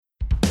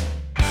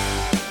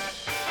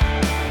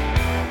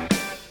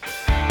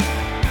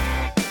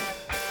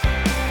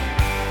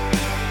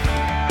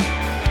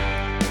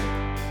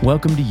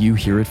Welcome to You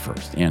Hear It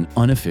First, an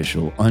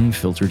unofficial,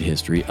 unfiltered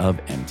history of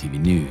MTV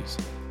News.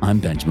 I'm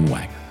Benjamin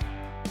Wagner.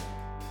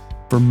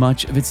 For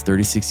much of its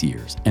 36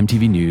 years,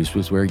 MTV News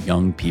was where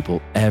young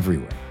people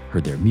everywhere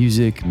heard their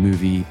music,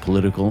 movie,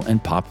 political,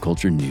 and pop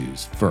culture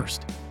news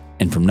first.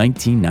 And from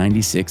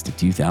 1996 to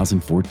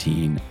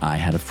 2014, I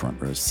had a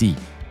front row seat.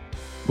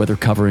 Whether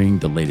covering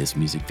the latest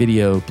music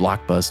video,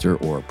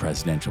 blockbuster, or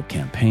presidential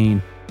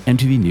campaign,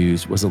 MTV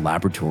News was a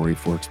laboratory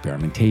for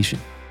experimentation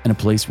and a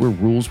place where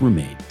rules were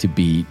made to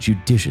be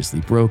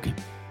judiciously broken.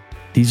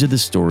 These are the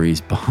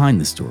stories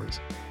behind the stories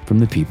from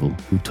the people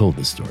who told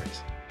the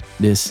stories.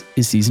 This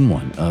is season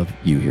 1 of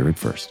You Hear It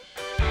First.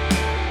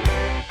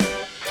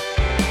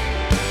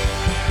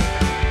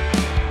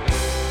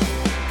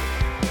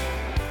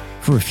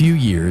 For a few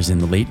years in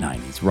the late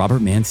 90s,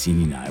 Robert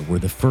Mancini and I were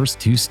the first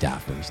two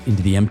staffers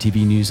into the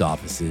MTV News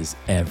offices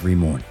every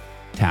morning,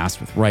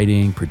 tasked with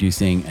writing,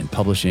 producing, and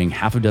publishing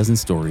half a dozen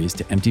stories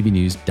to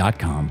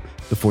MTVnews.com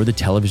before the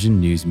television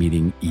news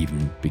meeting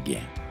even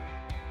began.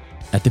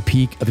 At the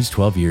peak of his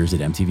 12 years at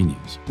MTV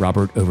News,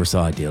 Robert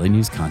oversaw daily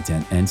news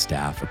content and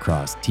staff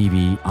across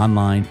TV,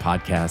 online,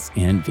 podcasts,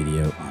 and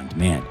video on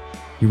demand.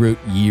 He wrote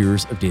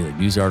years of daily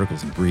news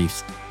articles and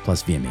briefs,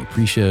 plus VMA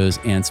pre-shows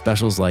and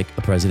specials like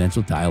A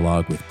Presidential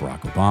Dialogue with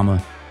Barack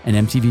Obama and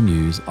MTV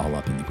News All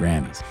Up in the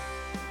Grammys.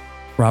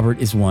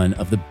 Robert is one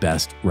of the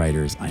best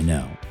writers I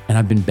know, and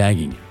I've been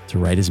begging him to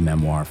write his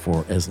memoir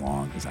for as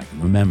long as I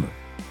can remember.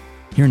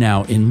 Here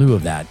now, in lieu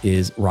of that,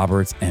 is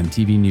Robert's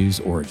MTV News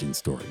origin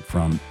story,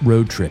 from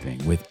road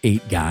tripping with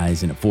 8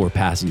 guys in a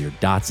 4-passenger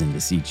Datsun to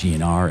see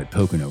GNR at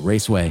Pocono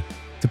Raceway,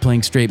 to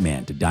playing straight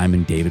man to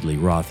Diamond David Lee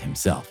Roth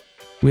himself,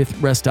 with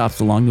rest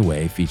stops along the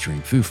way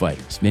featuring Foo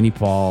Fighters, Vinnie,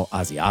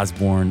 Ozzy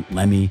Osbourne,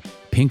 Lemmy,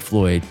 Pink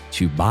Floyd,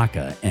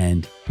 Chewbacca,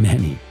 and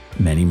many,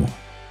 many more.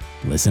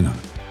 Listen on.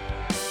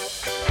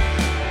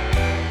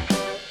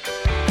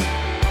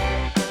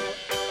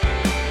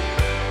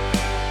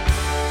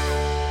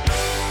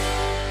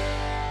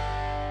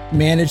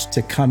 Managed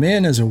to come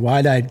in as a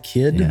wide-eyed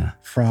kid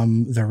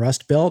from the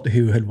Rust Belt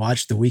who had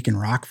watched The Week in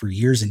Rock for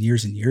years and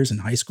years and years in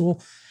high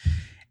school,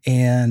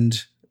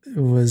 and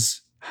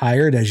was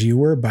hired, as you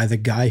were, by the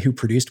guy who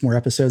produced more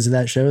episodes of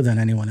that show than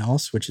anyone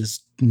else, which is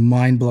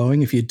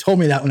mind-blowing. If you'd told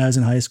me that when I was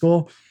in high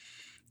school,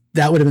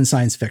 that would have been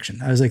science fiction.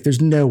 I was like,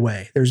 there's no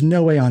way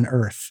on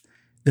earth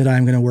that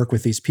I'm going to work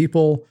with these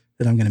people,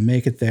 that I'm going to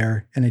make it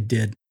there. And I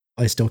did.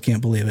 I still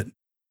can't believe it.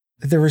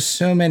 There were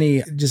so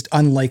many just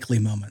unlikely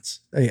moments.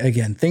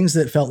 Again, things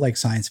that felt like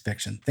science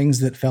fiction, things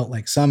that felt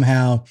like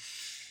somehow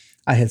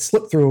I had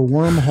slipped through a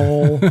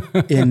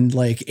wormhole in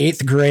like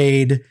 8th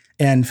grade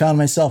and found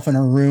myself in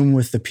a room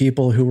with the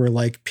people who were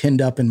like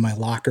pinned up in my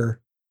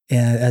locker.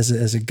 And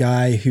as a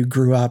guy who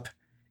grew up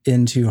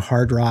into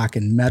hard rock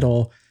and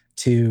metal,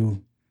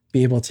 to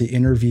be able to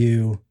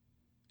interview,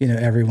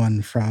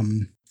 everyone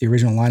from the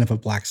original lineup of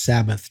Black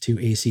Sabbath to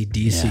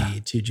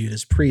AC/DC to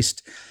Judas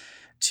Priest,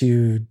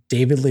 to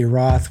David Lee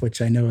Roth, which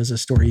I know is a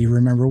story you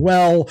remember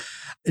well.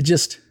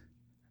 Just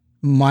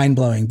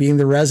mind-blowing. Being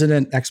the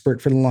resident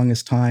expert for the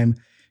longest time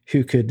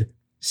who could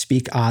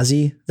speak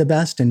Ozzy the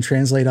best and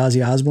translate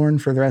Ozzy Osbourne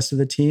for the rest of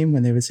the team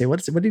when they would say,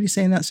 what did he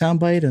say in that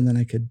soundbite? And then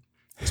I could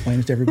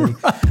explain it to everybody.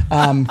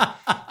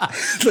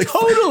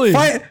 Totally.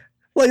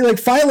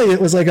 Finally,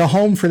 it was like a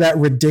home for that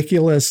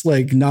ridiculous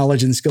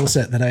knowledge and skill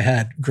set that I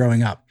had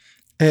growing up.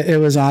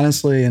 It was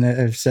honestly, and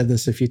I've said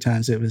this a few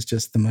times, it was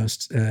just the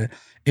most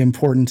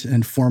important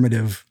and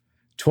formative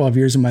 12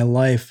 years of my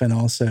life, and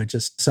also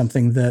just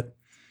something that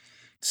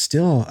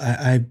still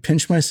I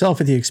pinch myself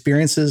at the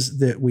experiences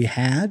that we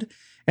had,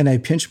 and I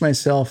pinch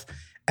myself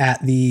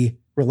at the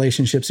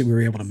relationships that we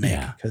were able to make,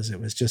 because it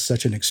was just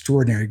such an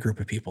extraordinary group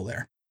of people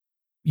there.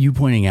 You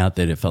pointing out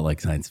that it felt like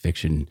science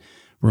fiction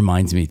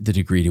reminds me the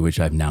degree to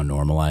which I've now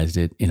normalized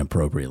it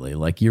inappropriately.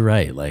 You're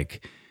right.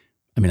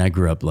 I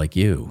grew up like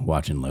you,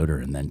 watching Loader,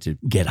 and then to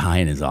get high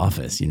in his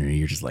office,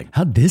 you're just like,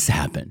 how'd this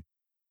happen?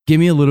 Give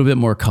me a little bit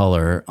more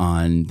color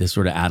on the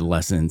sort of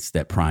adolescence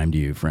that primed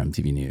you for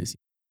MTV News.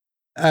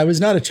 I was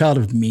not a child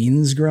of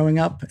means growing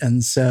up,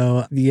 and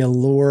so the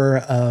allure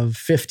of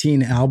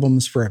 15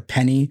 albums for a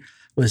penny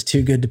was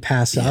too good to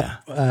pass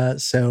up.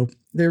 So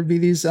there would be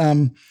these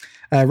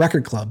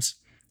record clubs,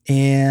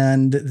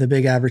 and the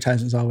big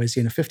advertisement was always,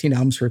 15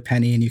 albums for a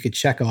penny, and you could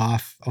check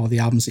off all the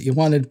albums that you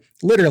wanted.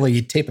 Literally,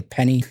 you'd tape a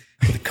penny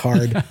with a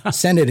card,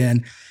 send it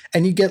in,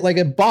 and you get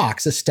a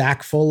box, a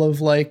stack full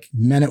of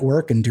Men at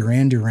Work and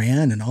Duran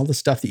Duran and all the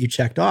stuff that you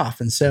checked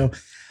off. And so,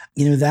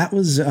 that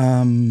was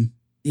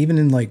even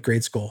in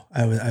grade school,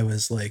 I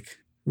was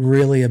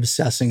really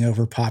obsessing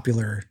over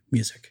popular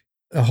music,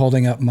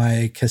 holding up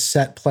my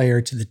cassette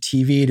player to the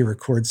TV to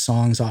record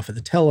songs off of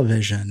the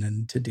television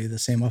and to do the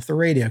same off the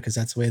radio, because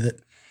that's the way that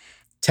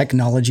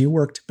technology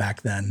worked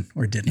back then,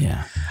 or didn't.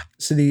 Yeah.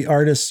 So the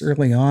artists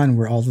early on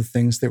were all the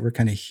things that were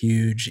kind of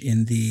huge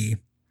in the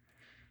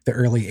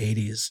early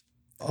 80s.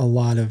 A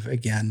lot of,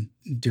 again,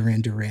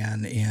 Duran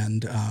Duran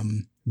and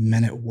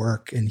Men at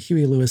Work and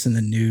Huey Lewis and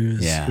the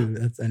News. Yeah.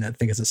 And I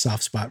think it's a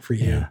soft spot for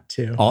you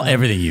too.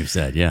 Everything you've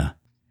said. Yeah.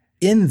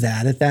 in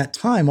that, at that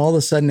time, all of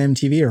a sudden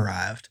MTV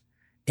arrived.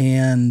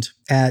 And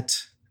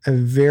at a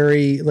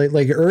very,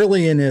 like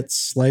early in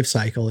its life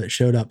cycle, it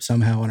showed up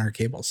somehow on our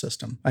cable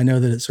system. I know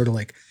that it sort of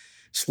like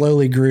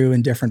slowly grew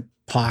in different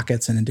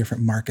pockets and in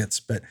different markets,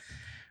 but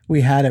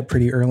we had it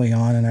pretty early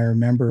on. And I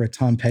remember a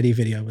Tom Petty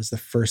video was the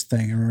first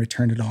thing. I remember I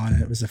turned it on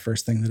and it was the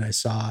first thing that I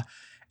saw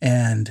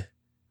and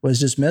was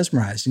just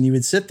mesmerized. And you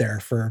would sit there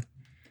for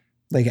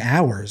like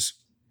hours.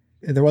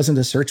 There wasn't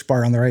a search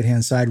bar on the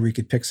right-hand side where you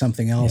could pick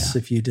something else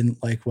if you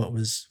didn't like what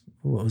was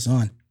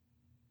on.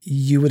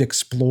 You would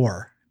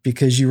explore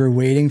because you were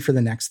waiting for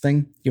the next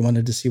thing. You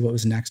wanted to see what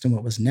was next and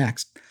what was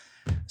next.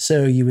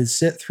 So you would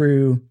sit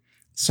through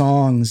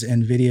songs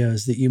and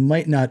videos that you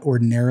might not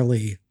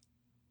ordinarily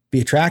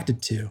be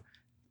attracted to.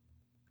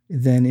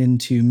 Then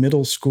into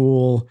middle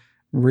school,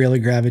 really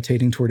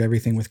gravitating toward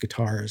everything with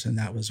guitars. And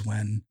that was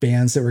when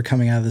bands that were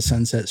coming out of the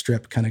Sunset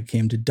Strip kind of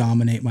came to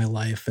dominate my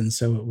life. And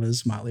so it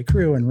was Motley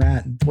Crue and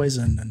Rat and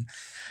Poison and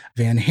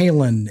Van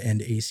Halen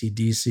and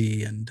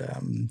AC/DC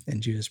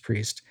and Judas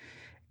Priest.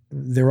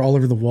 They were all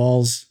over the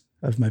walls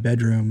of my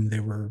bedroom.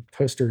 There were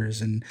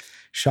posters and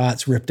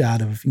shots ripped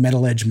out of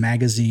Metal Edge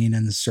magazine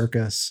and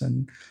Circus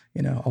and,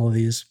 all of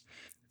these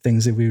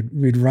things that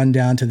we'd run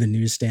down to the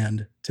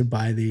newsstand to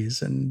buy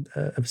these and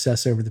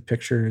obsess over the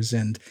pictures.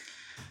 And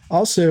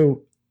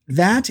also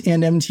that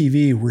and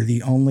MTV were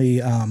the only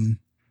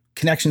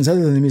connections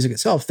other than the music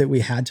itself that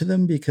we had to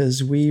them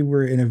because we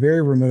were in a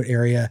very remote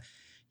area.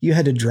 You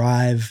had to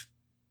drive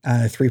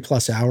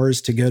 3+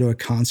 hours to go to a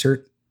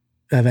concert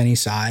of any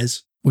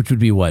size. Which would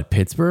be what?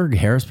 Pittsburgh?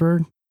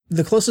 Harrisburg?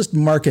 The closest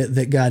market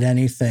that got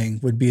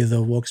anything would be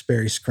the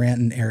Wilkes-Barre,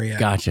 Scranton area.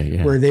 Gotcha,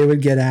 yeah. Where they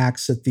would get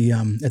acts at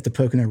the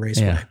Pocono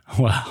Raceway. Yeah,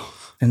 wow.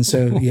 And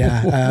so,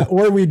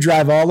 or we'd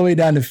drive all the way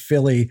down to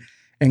Philly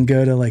and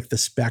go to like the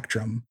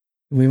Spectrum.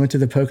 We went to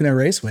the Pocono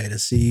Raceway to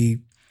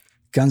see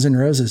Guns N'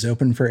 Roses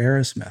open for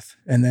Aerosmith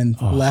and then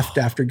left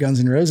after Guns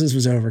N' Roses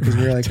was over because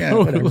we were like,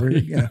 whatever,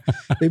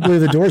 they blew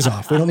the doors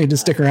off. We don't need to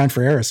stick around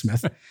for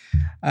Aerosmith.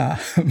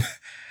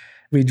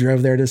 We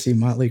drove there to see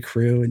Motley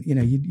Crue and,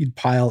 you'd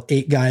pile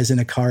 8 guys in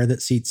a car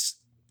that seats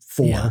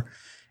 4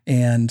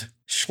 and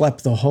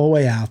schlep the whole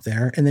way out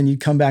there. And then you'd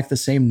come back the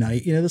same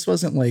night. This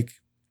wasn't like,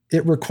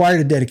 it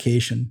required a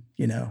dedication,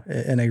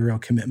 and a real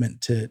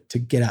commitment to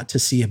get out to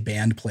see a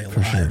band play live.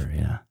 For sure,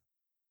 yeah.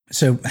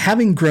 So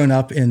having grown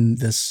up in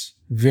this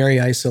very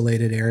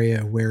isolated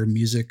area where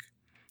music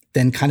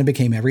then kind of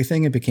became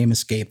everything, it became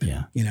escape.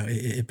 Yeah.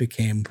 It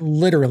became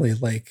literally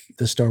like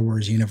the Star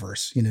Wars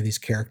universe. These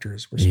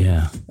characters were sort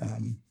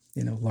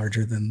of,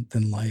 larger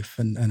than life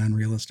and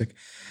unrealistic.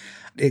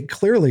 It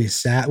clearly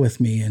sat with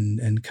me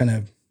and kind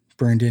of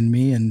burned in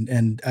me.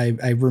 And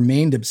I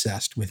remained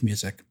obsessed with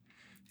music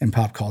and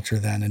pop culture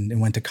then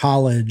and went to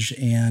college.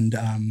 And,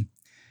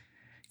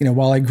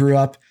 while I grew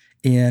up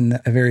in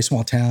a very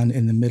small town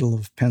in the middle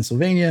of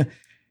Pennsylvania,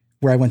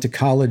 where I went to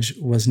college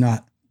was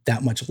not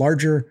that much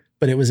larger,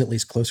 but it was at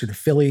least closer to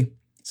Philly.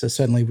 So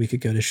suddenly we could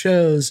go to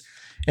shows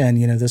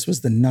and, this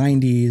was the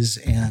 90s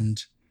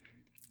and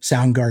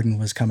Soundgarden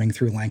was coming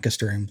through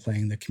Lancaster and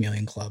playing the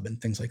Chameleon Club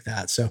and things like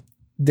that. So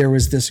there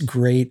was this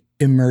great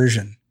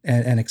immersion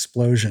and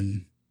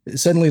explosion.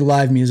 Suddenly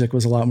live music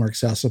was a lot more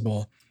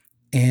accessible.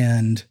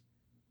 And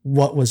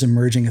what was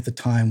emerging at the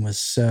time was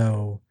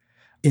so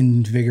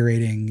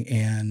invigorating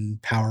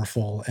and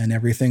powerful and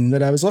everything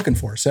that I was looking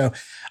for. So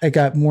I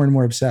got more and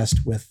more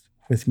obsessed with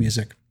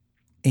music.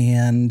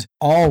 And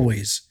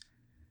always,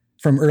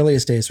 from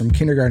earliest days, from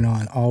kindergarten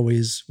on,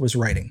 always was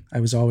writing. I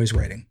was always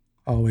writing.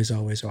 Always,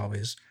 always,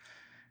 always.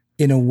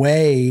 In a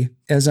way,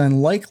 as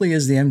unlikely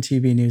as the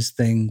MTV News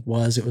thing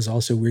was, it was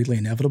also weirdly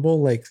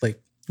inevitable. Like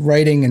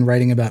writing and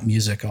writing about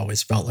music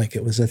always felt like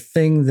it was a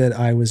thing that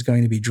I was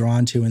going to be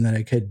drawn to and that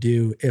I could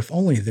do if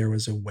only there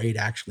was a way to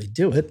actually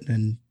do it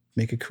and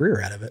make a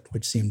career out of it,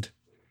 which seemed,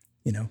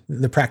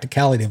 the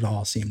practicality of it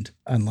all seemed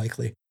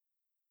unlikely.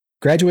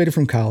 Graduated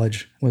from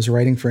college, was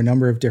writing for a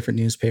number of different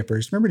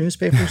newspapers. Remember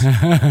newspapers?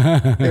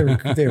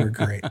 They were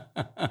great.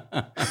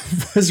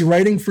 Was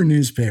writing for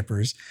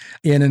newspapers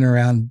in and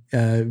around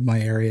my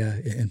area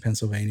in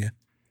Pennsylvania.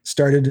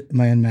 Started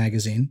my own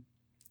magazine.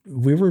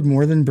 We were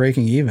more than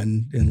breaking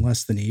even in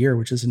less than a year,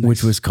 which is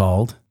which was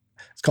called?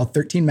 It's called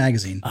 13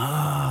 Magazine.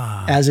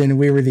 As in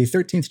we were the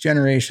 13th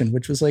generation,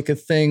 which was like a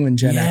thing when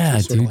Gen X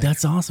was sort of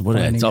that's awesome.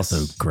 It's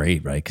also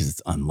great, right? Because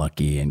it's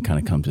unlucky and kind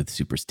of comes with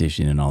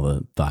superstition and all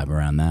the vibe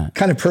around that.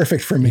 Kind of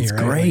perfect for me, it's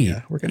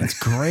right? Great. It's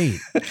great.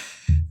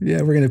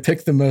 Yeah, we're going to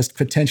pick the most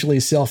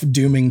potentially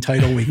self-dooming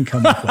title we can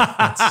come up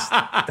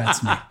with.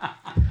 That's me.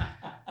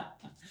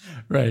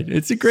 Right.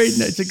 It's a great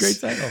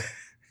title.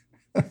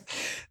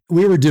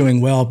 We were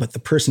doing well, but the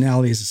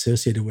personalities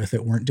associated with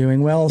it weren't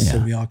doing well. So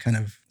we all kind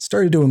of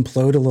started to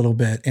implode a little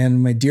bit.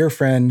 And my dear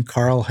friend,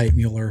 Carl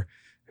Heitmuller,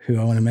 who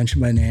I want to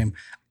mention by name,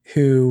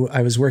 who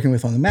I was working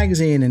with on the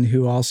magazine and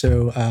who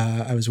also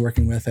I was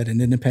working with at an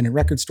independent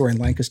record store in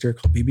Lancaster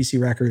called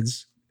BBC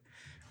Records,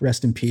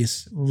 rest in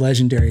peace,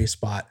 legendary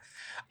spot.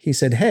 He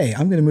said, "Hey,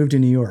 I'm going to move to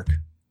New York.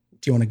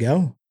 Do you want to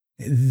go?"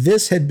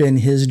 This had been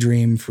his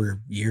dream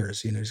for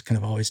years, just kind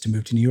of always to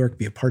move to New York,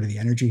 be a part of the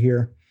energy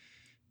here.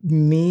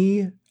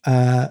 Me,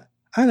 I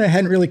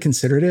hadn't really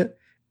considered it.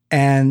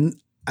 And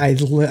I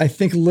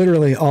think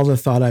literally all the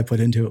thought I put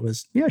into it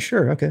was, yeah,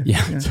 sure. Okay.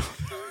 Yeah.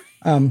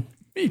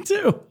 Me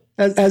too.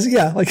 As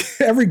like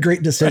every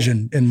great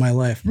decision in my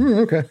life.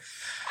 Okay.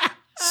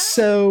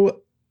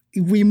 So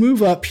we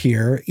move up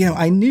here.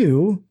 I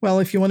knew, well,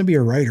 if you want to be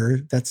a writer,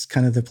 that's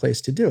kind of the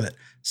place to do it.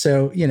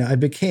 So, I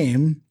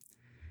became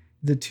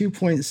the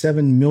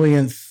 2.7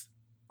 millionth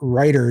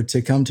writer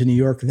to come to New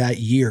York that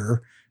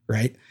year,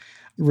 right?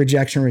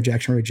 Rejection.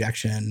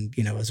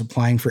 I was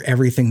applying for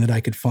everything that I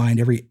could find,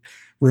 every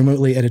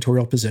remotely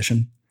editorial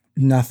position,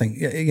 nothing.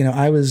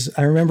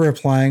 I remember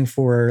applying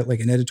for like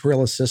an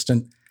editorial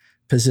assistant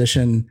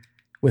position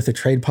with a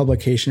trade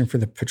publication for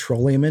the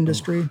petroleum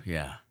industry.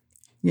 Yeah.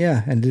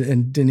 Yeah. And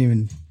didn't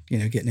even,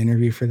 get an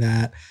interview for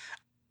that.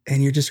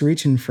 And you're just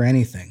reaching for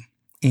anything.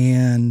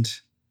 And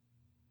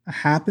I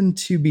happened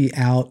to be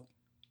out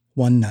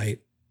one night.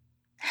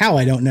 How,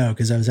 I don't know,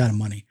 because I was out of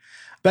money,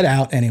 but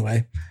out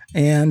anyway.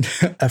 And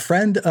a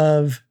friend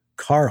of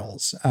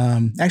Carl's,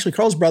 actually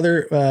Carl's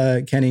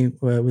brother, Kenny,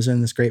 was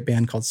in this great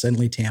band called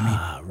Suddenly Tammy.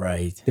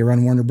 Right. They were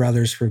on Warner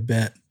Brothers for a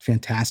bit.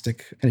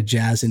 Fantastic kind of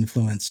jazz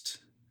influenced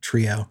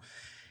trio.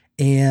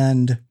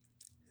 And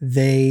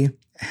they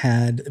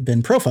had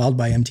been profiled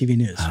by MTV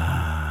News.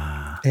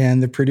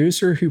 And the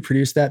producer who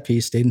produced that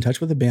piece stayed in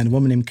touch with the band, a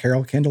woman named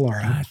Carol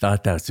Candelara. I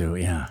thought that too,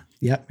 yeah.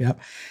 Yep.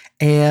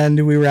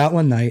 And we were out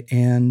one night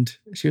and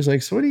she was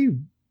like, so what are you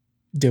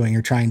doing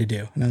or trying to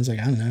do? And I was like,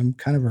 I don't know, I'm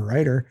kind of a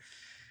writer.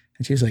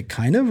 And she was like,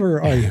 kind of,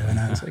 or are you? And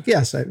I was like,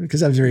 yes,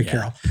 because I was very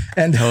Carol.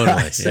 And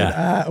totally, I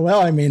said,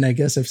 well, I mean, I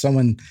guess if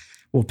someone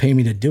will pay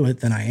me to do it,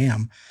 then I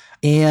am.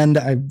 And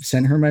I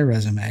sent her my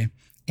resume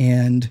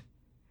and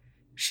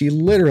she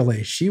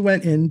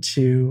went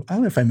into, I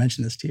don't know if I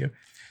mentioned this to you.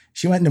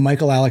 She went into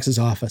Michael Alex's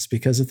office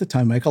because at the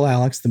time, Michael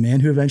Alex, the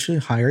man who eventually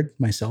hired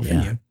myself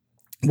and you,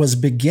 was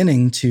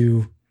beginning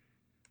to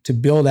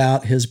build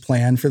out his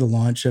plan for the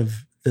launch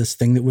of this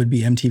thing that would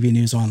be MTV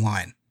News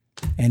Online.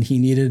 And he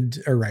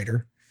needed a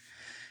writer.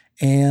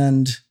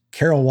 And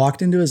Carol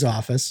walked into his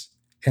office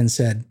and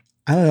said,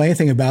 I don't know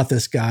anything about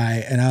this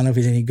guy and I don't know if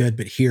he's any good,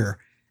 but here,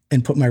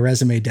 and put my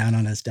resume down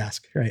on his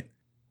desk, right?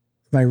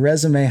 My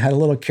resume had a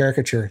little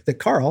caricature that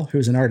Carl,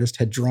 who's an artist,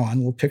 had drawn, a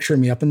little picture of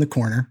me up in the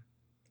corner.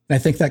 And I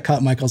think that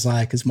caught Michael's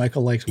eye because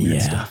Michael likes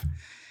weird stuff.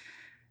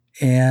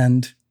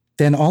 And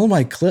then all of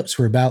my clips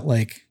were about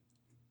like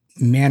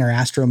Man or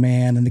Astro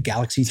Man and the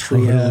Galaxy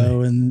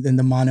Trio and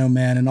the Mono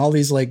Men and all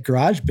these like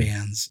garage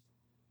bands.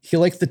 He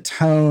liked the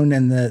tone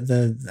and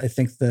I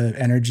think the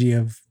energy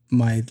of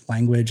my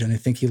language. And I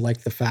think he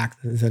liked the fact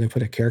that I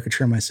put a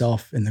caricature of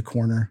myself in the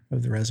corner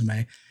of the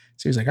resume.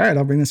 So he was like, all right,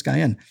 I'll bring this guy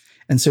in.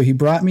 And so he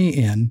brought me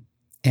in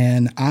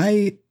and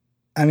I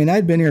mean,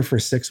 I'd been here for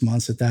 6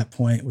 months at that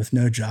point with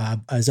no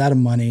job. I was out of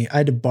money. I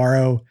had to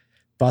borrow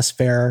bus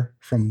fare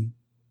from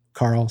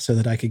Carl so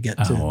that I could get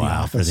to the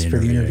office for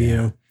the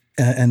interview.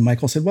 Yeah. And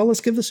Michael said, well,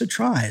 let's give this a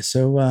try.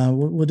 So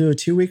we'll do a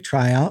 2-week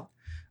tryout,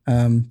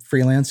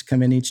 freelance,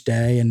 come in each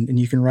day and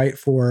you can write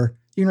for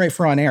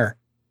on air.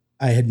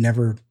 I had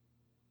never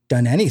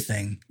done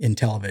anything in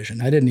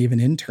television. I didn't even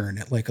intern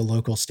at like a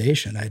local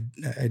station. I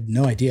had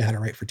no idea how to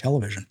write for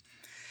television.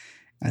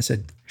 I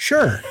said,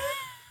 sure.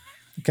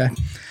 Okay.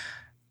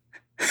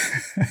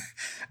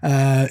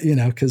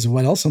 Because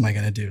what else am I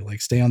going to do?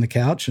 Like stay on the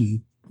couch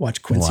and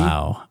watch Quincy?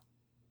 Wow.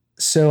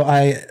 So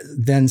I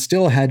then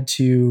still had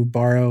to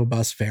borrow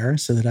bus fare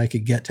so that I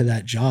could get to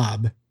that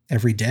job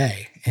every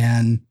day.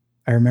 And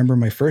I remember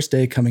my first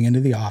day coming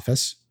into the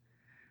office,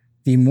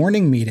 the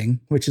morning meeting,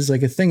 which is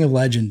like a thing of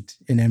legend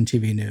in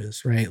MTV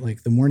News, right?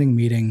 Like the morning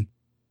meeting,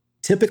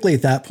 typically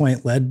at that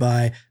point led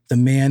by the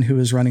man who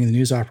was running the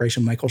news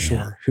operation, Michael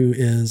Schur, who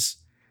is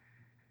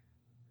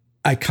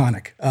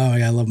iconic. Oh,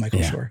 yeah, I love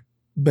Michael Schur.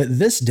 But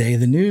this day,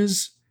 the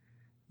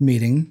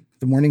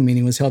morning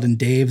meeting was held in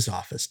Dave's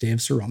office, Dave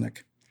Cerulnik,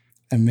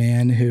 a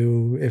man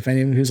who, if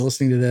anyone who's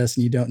listening to this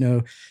and you don't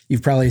know,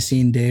 you've probably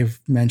seen Dave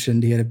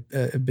mentioned. He had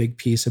a big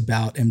piece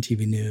about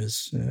MTV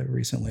News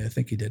recently. I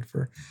think he did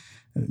for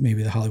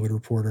maybe the Hollywood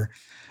Reporter.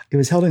 It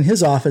was held in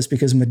his office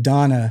because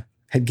Madonna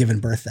had given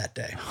birth that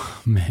day.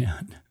 Oh,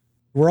 man.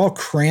 We're all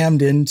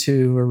crammed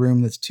into a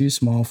room that's too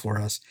small for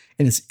us.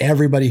 And it's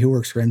everybody who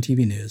works for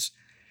MTV News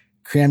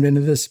crammed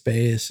into this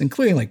space,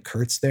 including like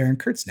Kurt's there. And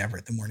Kurt's never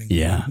at the morning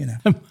meeting,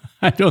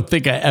 I don't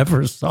think I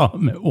ever saw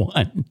him at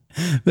one.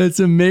 That's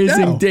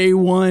amazing. No. Day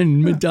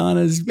one,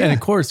 Madonna's, and of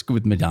course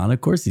with Madonna,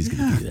 of course he's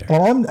going to be there.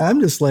 Well, I'm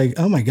just like,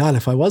 oh my God,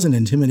 if I wasn't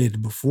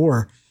intimidated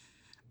before,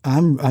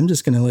 I'm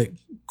just going to like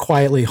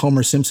quietly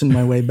Homer Simpson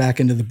my way back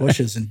into the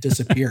bushes and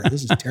disappear.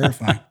 This is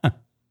terrifying.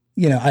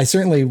 I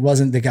certainly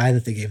wasn't the guy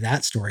that they gave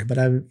that story, but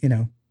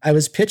I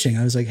was pitching.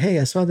 I was like, hey,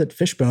 I saw that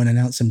Fishbone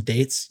announced some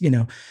dates,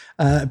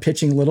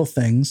 pitching little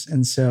things.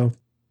 And so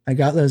I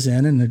got those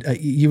in and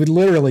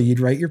you'd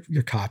write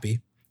your copy,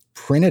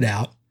 print it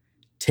out,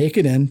 take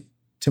it in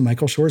to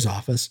Michael Schur's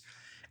office,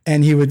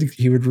 and he would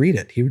read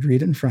it. He would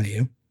read it in front of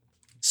you.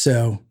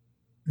 So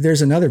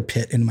there's another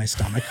pit in my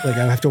stomach. Like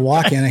I have to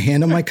walk in, I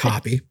hand him my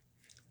copy.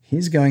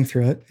 He's going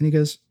through it and he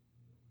goes,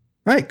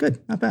 all right, good,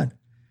 not bad.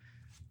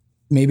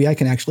 Maybe I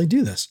can actually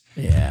do this.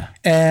 Yeah.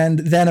 And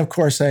then of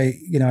course I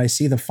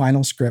see the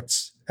final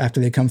scripts after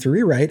they come through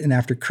rewrite and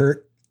after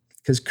Kurt,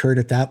 because Kurt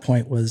at that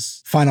point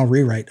was final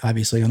rewrite,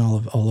 obviously, on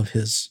all of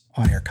his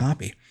on-air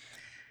copy.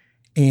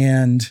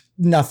 And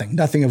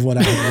nothing of what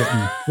I had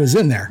written was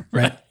in there,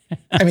 right?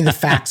 I mean, the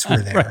facts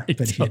were there, right,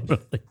 but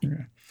totally.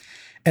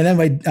 And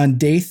then on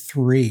day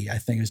 3, I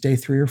think it was day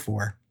 3 or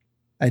 4,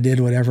 I did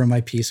whatever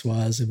my piece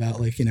was about,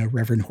 like,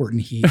 Reverend Horton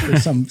Heat or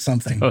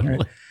something. Totally.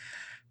 Right?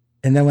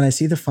 And then when I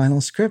see the final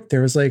script,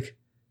 there was like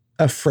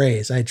a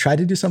phrase. I tried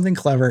to do something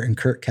clever and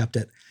Kurt kept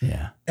it.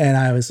 Yeah. And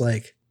I was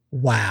like,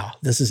 wow,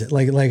 this is it.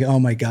 Like, oh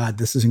my God,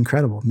 this is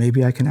incredible.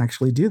 Maybe I can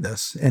actually do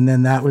this. And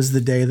then that was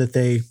the day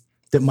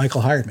that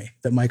Michael hired me,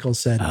 that Michael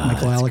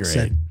Alex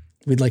said,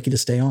 we'd like you to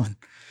stay on.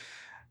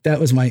 That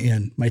was my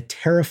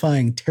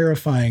terrifying,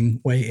 terrifying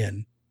way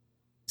in.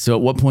 So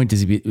at what point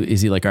is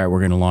he like, all right, we're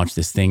going to launch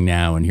this thing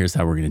now and here's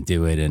how we're going to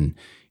do it. And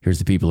here's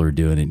the people who are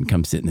doing it and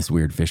come sit in this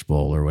weird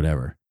fishbowl or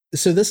whatever.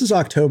 So this is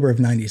October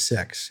of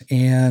 96.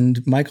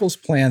 And Michael's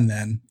plan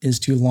then is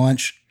to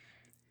launch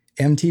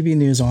MTV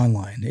News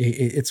Online,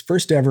 its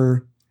first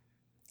ever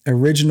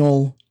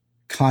original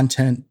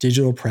content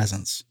digital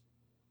presence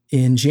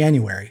in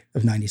January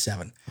of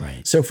 97.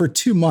 Right. So for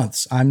 2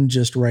 months, I'm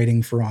just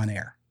writing for On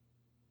Air.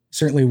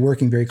 Certainly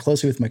working very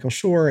closely with Michael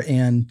Shore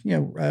and,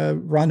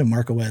 Rhonda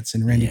Markowitz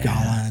and Randy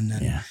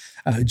Gollin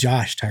and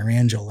Josh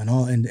Tyrangel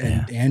and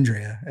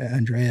Andrea.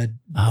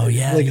 Oh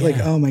yeah. Like,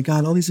 oh my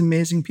God, all these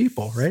amazing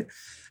people. Right.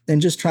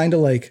 And just trying to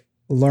like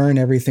learn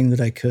everything that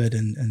I could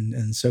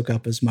and soak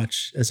up as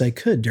much as I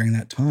could during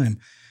that time.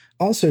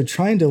 Also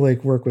trying to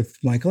like work with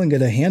Michael and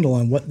get a handle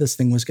on what this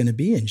thing was going to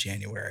be in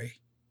January.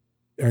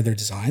 Are there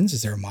designs?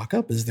 Is there a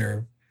mock-up?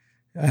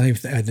 I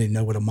didn't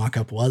know what a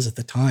mock-up was at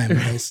the time.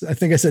 I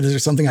think I said, is there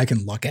something I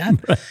can look at?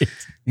 Right. And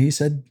he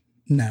said,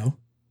 no,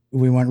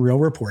 we want real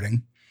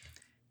reporting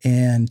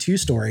and 2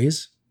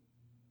 stories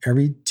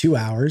every 2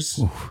 hours.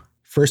 Oof.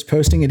 First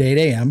posting at 8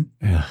 a.m.,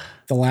 Ugh.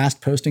 the last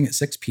posting at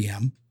 6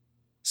 p.m.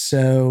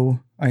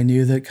 So I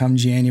knew that come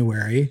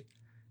January,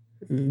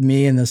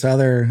 me and this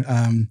other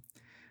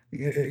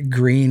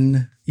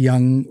green,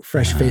 young,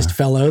 fresh-faced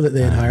fellow that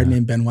they had hired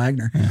named Ben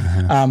Wagner,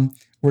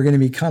 we're going to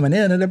be coming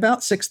in at about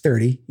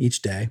 6:30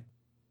 each day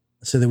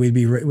so that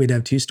we'd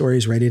have 2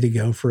 stories ready to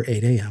go for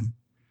 8 a.m.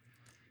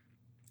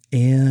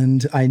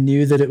 And I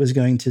knew that it was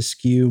going to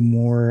skew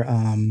more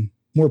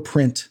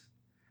print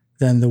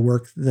than the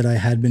work that I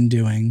had been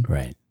doing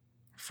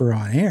for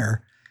On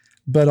Air,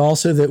 but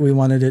also that we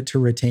wanted it to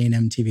retain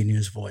MTV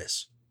News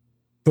voice.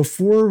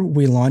 Before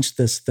we launched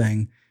this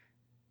thing,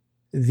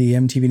 the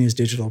MTV News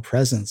digital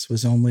presence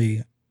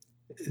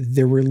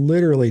there were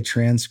literally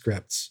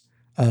transcripts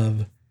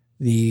of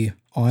the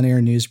on-air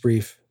news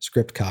brief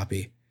script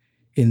copy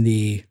in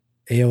the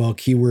AOL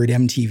keyword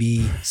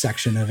MTV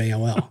section of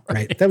AOL,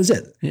 right? That was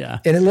it. Yeah.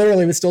 And it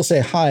literally would still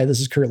say, hi,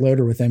 this is Kurt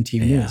Loder with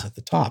MTV News at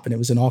the top. And it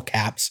was in all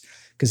caps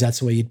because that's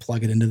the way you'd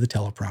plug it into the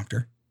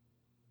teleprompter.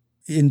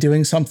 In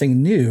doing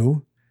something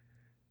new,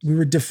 we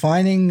were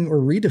defining or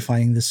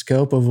redefining the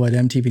scope of what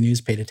MTV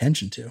News paid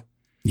attention to.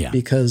 Yeah.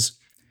 Because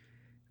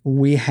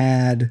we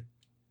had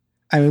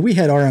our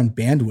own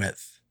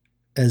bandwidth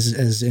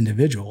as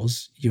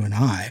individuals, you and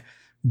I,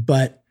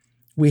 but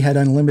we had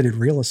unlimited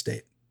real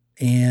estate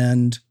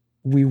and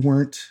we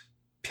weren't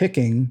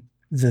picking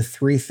the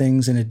 3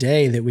 things in a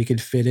day that we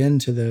could fit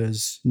into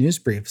those news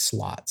brief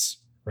slots,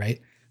 right?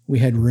 We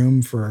had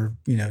room for,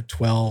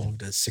 12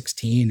 to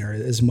 16 or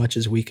as much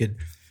as we could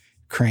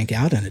crank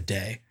out in a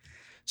day.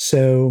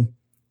 So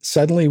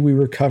suddenly we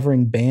were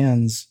covering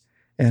bands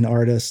and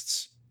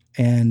artists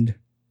and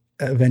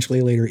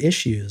eventually later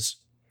issues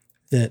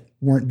that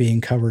weren't being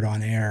covered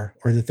on air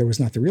or that there was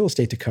not the real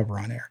estate to cover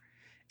on air.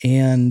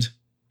 And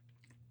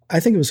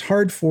I think it was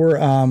hard for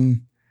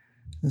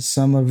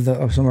some of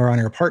our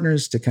on-air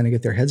partners to kind of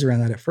get their heads around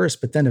that at first,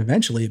 but then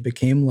eventually it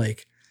became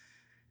like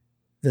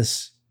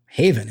this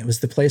haven. It was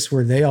the place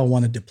where they all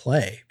wanted to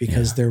play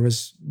because there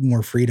was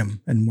more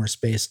freedom and more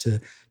space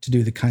to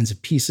do the kinds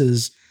of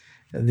pieces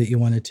that you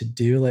wanted to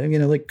do.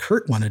 Like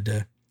Kurt wanted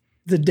to,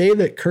 the day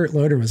that Kurt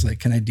Loder was like,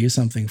 can I do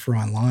something for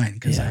online?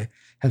 Because I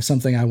have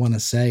something I want to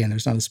say and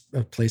there's not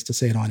a place to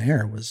say it on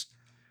air, was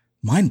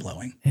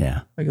mind-blowing.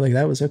 Yeah. Like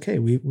that was okay.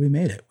 We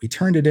made it. We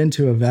turned it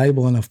into a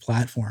valuable enough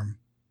platform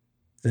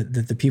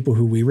that the people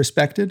who we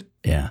respected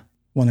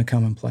want to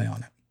come and play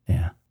on it.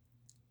 Yeah.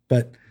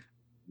 But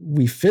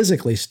we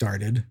physically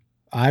started,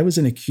 I was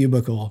in a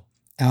cubicle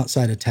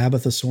outside of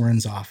Tabitha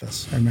Soren's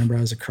office. I remember I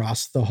was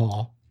across the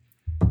hall.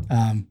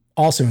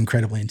 Also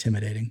incredibly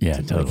intimidating. Yeah,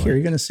 totally. Like, here,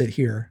 you're going to sit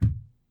here.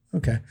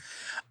 Okay.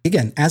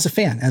 Again, as a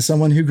fan, as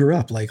someone who grew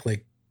up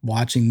like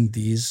watching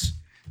these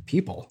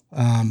people,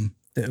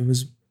 it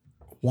was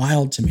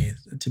wild to me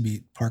to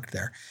be parked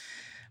there.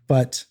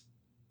 But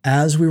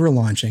as we were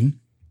launching,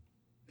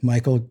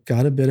 Michael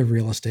got a bit of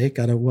real estate,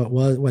 got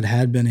what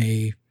had been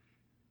I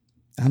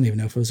don't even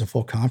know if it was a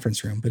full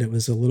conference room, but it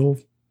was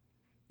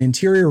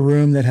interior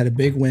room that had a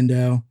big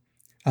window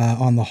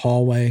on the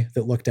hallway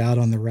that looked out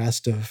on the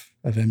rest of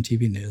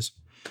MTV News.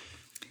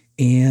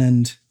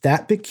 And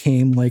that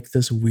became like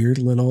this weird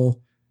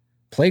little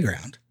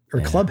playground or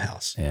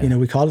clubhouse. Yeah.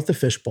 We called it the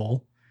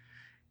fishbowl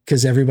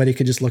because everybody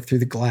could just look through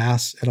the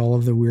glass at all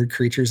of the weird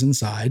creatures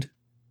inside.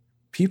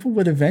 People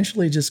would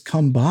eventually just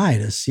come by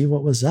to see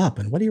what was up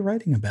and what are you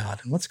writing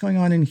about and what's going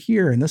on in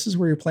here. And this is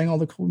where you're playing all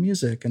the cool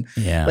music. And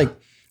like,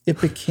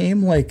 it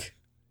became like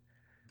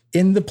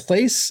in the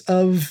place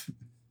of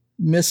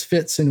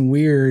misfits and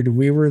weird,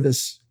 we were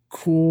this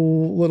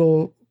cool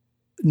little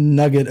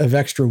nugget of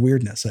extra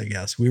weirdness, I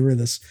guess. We were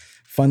this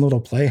fun little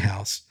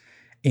playhouse.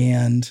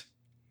 And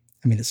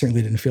I mean, it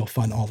certainly didn't feel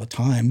fun all the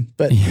time,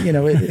 but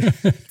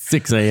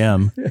 6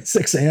 a.m.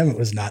 6 a.m. it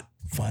was not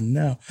fun.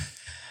 No,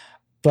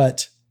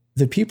 but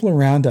the people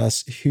around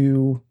us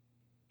who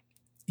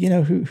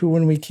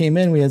when we came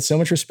in, we had so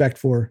much respect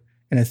for,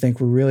 and I think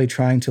we're really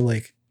trying to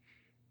like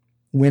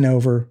win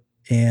over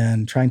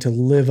and trying to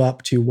live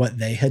up to what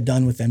they had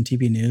done with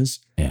MTV News.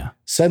 Yeah.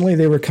 Suddenly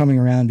they were coming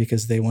around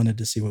because they wanted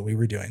to see what we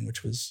were doing,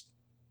 which was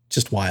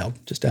just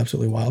wild, just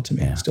absolutely wild to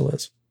me. Yeah. It still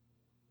is.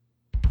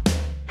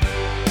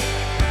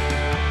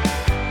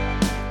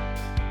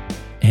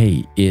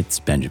 Hey, it's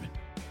Benjamin.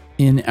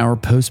 In our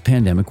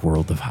post-pandemic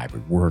world of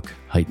hybrid work,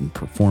 heightened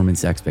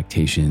performance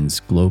expectations,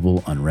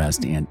 global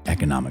unrest, and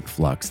economic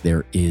flux,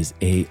 there is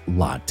a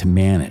lot to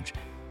manage,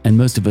 and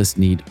most of us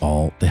need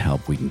all the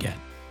help we can get.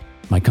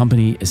 My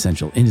company,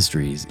 Essential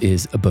Industries,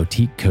 is a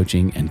boutique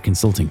coaching and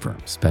consulting firm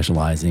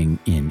specializing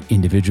in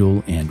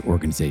individual and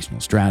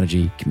organizational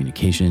strategy,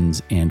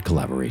 communications, and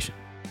collaboration.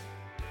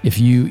 If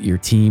you, your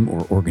team,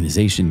 or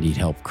organization need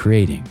help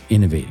creating,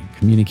 innovating,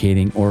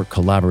 communicating, or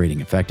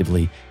collaborating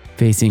effectively,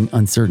 facing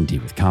uncertainty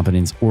with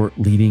competence, or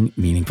leading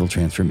meaningful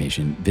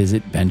transformation,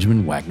 visit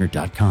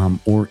benjaminwagner.com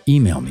or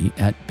email me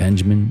at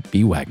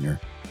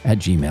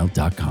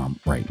benjaminbwagner@gmail.com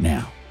right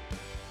now.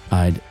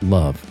 I'd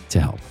love to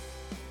help.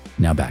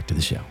 Now back to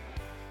the show.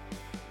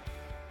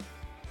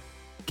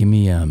 Give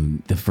me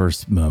the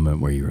first moment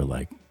where you were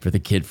like, for the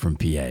kid from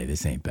PA,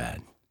 this ain't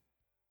bad.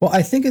 Well,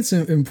 I think it's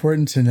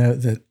important to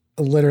note that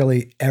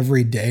literally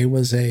every day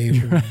was a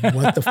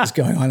what the f is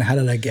going on? How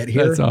did I get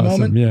here? That's awesome.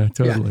 Moment. Yeah,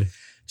 totally. Yeah.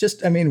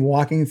 Just,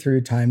 walking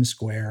through Times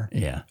Square,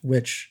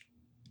 which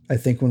I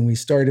think when we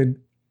started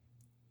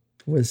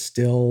was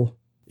still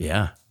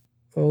a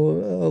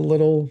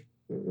little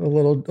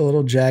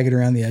jagged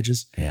around the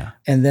edges. Yeah.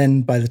 And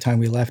then by the time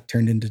we left,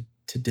 turned into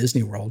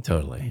Disney World.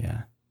 Totally.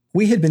 Yeah.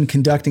 We had been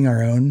conducting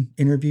our own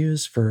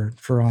interviews for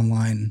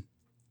online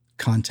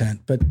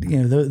content, but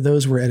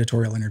those were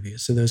editorial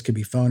interviews. So those could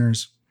be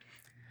phoners.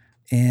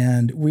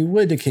 And we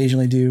would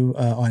occasionally do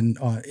on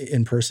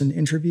in-person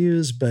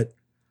interviews, but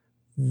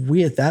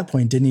we at that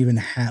point didn't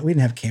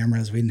have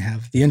cameras. We didn't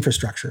have the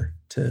infrastructure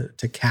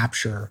to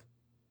capture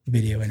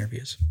video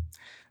interviews.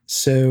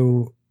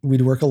 So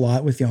we'd work a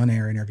lot with the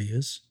on-air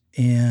interviews.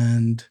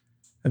 And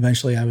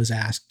eventually I was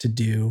asked to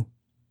do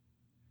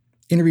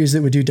interviews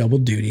that would do double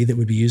duty, that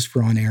would be used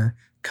for on-air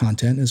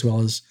content, as well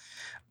as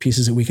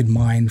pieces that we could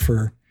mine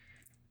for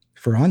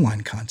online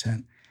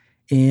content.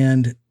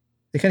 And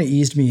they kind of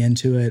eased me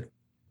into it.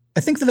 I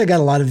think that I got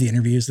a lot of the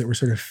interviews that were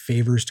sort of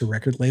favors to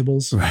record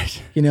labels.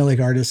 Right. Like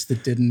artists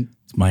that didn't.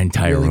 It's my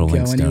entire really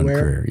Rolling go Stone anywhere.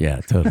 career.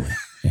 Yeah, totally.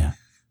 Yeah.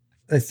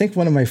 I think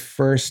one of my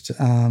first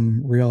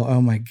real,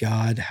 oh my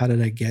God, how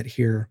did I get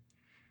here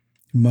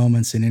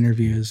moments in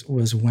interviews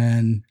was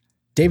when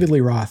David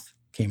Lee Roth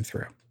came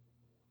through.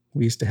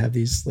 We used to have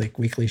these like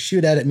weekly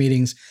shoot edit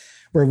meetings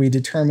where we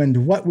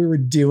determined what we were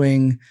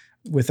doing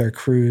with our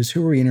crews,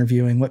 who are we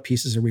interviewing, what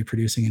pieces are we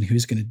producing, and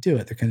who's going to do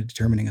it. They're kind of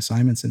determining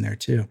assignments in there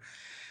too.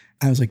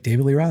 I was like,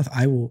 David Lee Roth,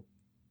 I will,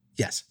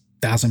 yes,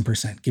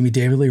 1,000%. Give me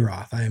David Lee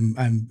Roth. I'm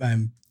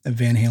a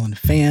Van Halen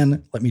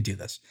fan. Let me do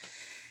this.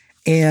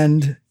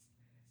 And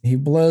he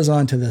blows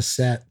onto the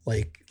set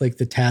like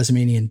the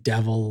Tasmanian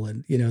devil,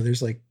 and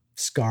there's like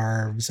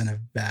scarves and a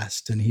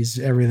vest, and he's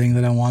everything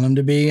that I want him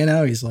to be.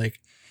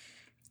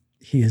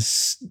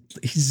 He's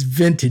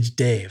vintage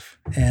Dave,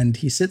 and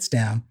he sits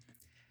down.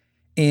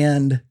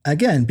 And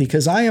again,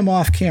 because I am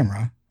off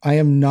camera, I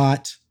am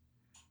not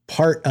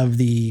part of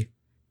the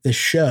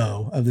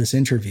show of this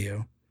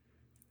interview.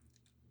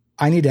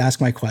 I need to ask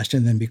my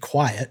question, then be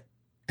quiet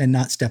and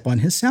not step on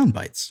his sound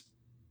bites.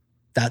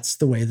 That's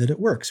the way that it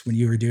works when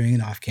you are doing an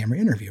off-camera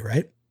interview,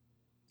 right?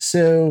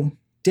 So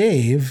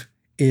Dave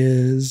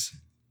is,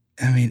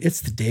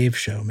 it's the Dave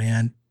show,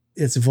 man.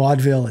 It's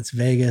vaudeville, it's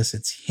Vegas,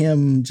 it's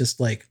him just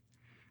like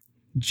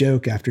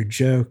joke after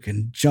joke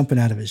and jumping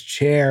out of his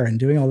chair and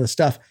doing all this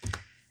stuff.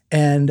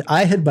 And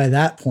I had by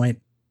that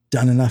point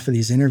done enough of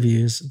these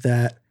interviews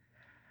that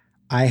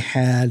I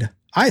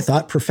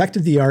thought,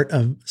 perfected the art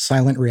of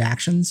silent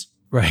reactions.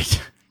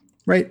 Right.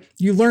 Right.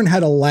 You learn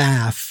how to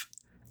laugh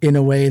in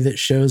a way that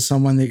shows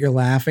someone that you're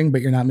laughing,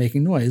 but you're not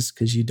making noise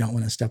because you don't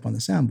want to step on the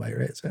soundbite,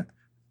 right? So,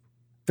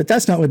 but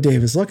that's not what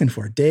Dave is looking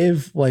for.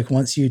 Dave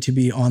wants you to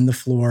be on the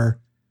floor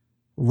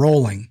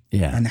rolling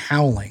and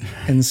howling.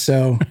 And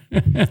so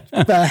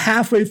about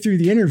halfway through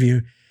the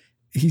interview,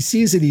 he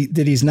sees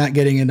that he's not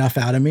getting enough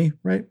out of me,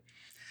 right?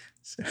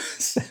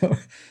 So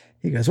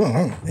he goes, oh,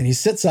 and he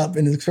sits up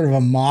in sort of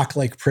a mock,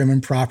 like prim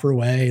and proper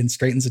way and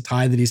straightens a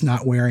tie that he's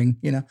not wearing,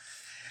 and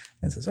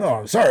says,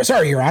 oh,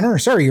 sorry, Your Honor.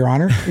 Sorry, Your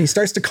Honor. And he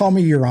starts to call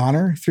me Your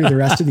Honor through the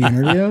rest of the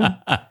interview.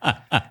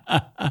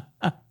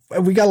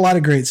 We got a lot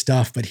of great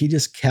stuff, but he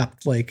just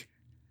kept like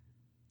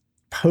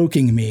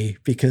poking me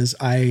because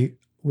I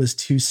was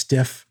too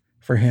stiff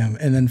for him.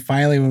 And then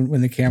finally,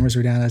 when the cameras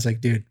were down, I was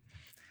like, dude,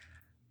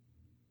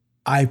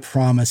 I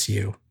promise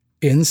you,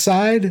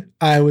 inside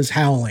I was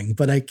howling,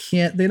 but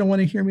they don't want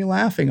to hear me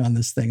laughing on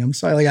this thing. I'm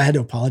sorry. Like, I had to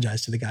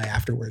apologize to the guy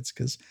afterwards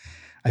because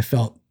I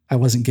felt I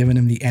wasn't giving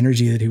him the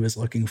energy that he was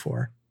looking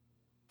for.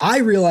 I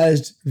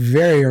realized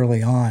very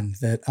early on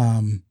that,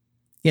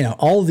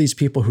 all of these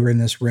people who are in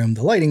this room,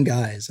 the lighting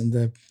guys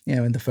and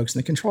and the folks in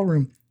the control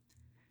room,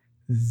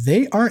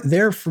 they aren't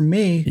there for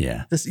me.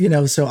 Yeah.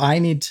 So I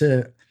need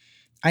to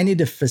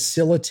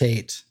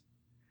facilitate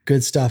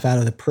good stuff out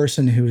of the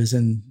person who is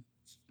in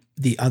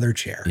the other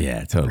chair.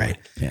 Yeah, totally. Right.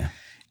 Yeah.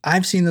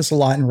 I've seen this a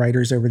lot in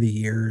writers over the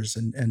years.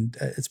 And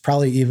it's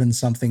probably even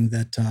something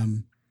that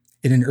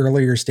in an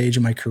earlier stage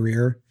of my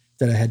career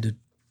that I had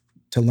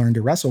to learn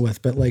to wrestle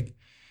with. But like,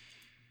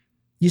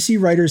 you see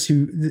writers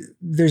who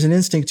there's an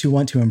instinct to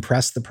want to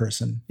impress the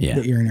person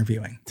that you're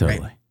interviewing. Totally.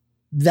 Right?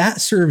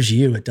 That serves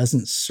you. It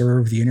doesn't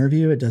serve the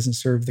interview. It doesn't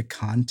serve the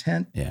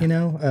content,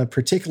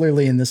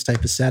 particularly in this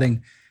type of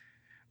setting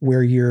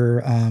where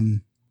you're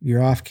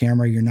off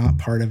camera, you're not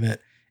part of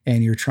it,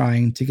 and you're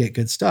trying to get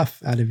good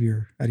stuff out of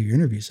your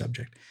interview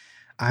subject.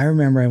 I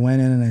remember I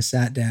went in and I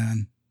sat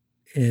down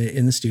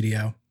in the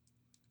studio,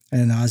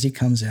 and then Ozzy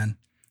comes in,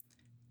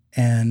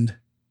 and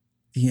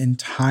the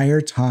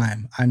entire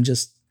time I'm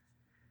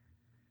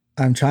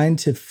trying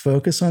to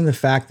focus on the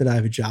fact that I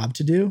have a job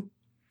to do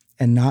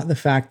and not the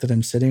fact that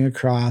I'm sitting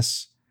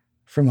across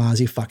from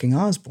Ozzy fucking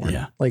Osbourne.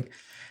 Yeah. Like,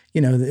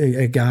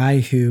 a guy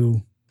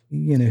who,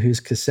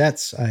 whose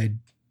cassettes I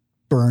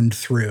burned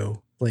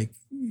through like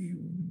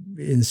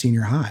in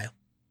senior high.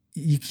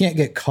 You can't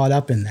get caught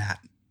up in that.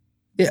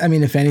 I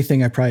mean, if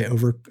anything, I probably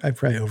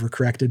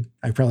overcorrected.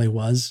 I probably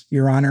was,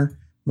 Your Honor,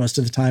 most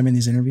of the time in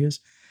these interviews,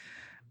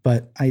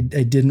 but I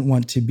didn't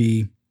want to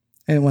be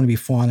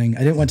fawning. I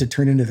didn't want to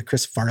turn into the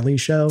Chris Farley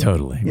show.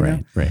 Totally.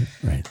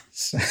 Right.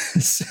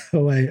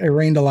 So I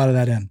reined a lot of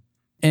that in.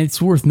 And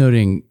it's worth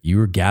noting you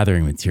were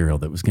gathering material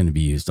that was going to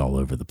be used all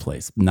over the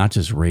place, not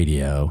just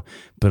radio,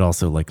 but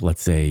also like,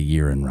 let's say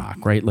Year in Rock,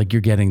 right? Like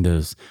you're getting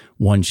those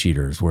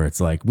one-sheeters where it's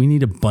like, we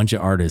need a bunch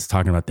of artists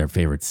talking about their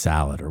favorite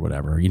salad or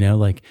whatever,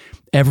 like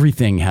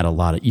everything had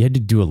you had to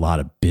do a lot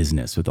of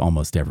business with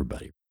almost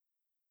everybody.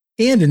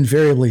 And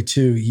invariably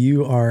too,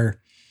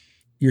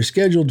 you're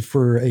scheduled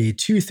for a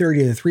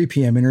 2:30 to 3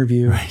 p.m.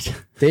 interview.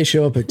 Right. They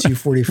show up at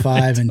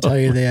 2:45 and tell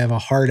you they have a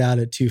hard out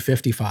at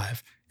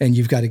 2:55, and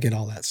you've got to get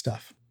all that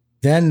stuff.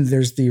 Then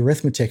there's the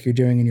arithmetic you're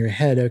doing in your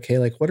head. Okay,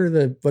 like what are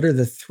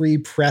the three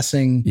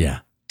pressing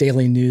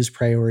daily news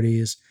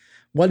priorities?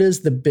 What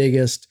is the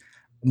biggest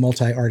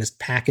multi-artist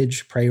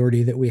package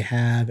priority that we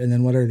have? And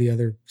then what are the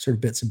other sort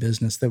of bits of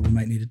business that we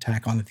might need to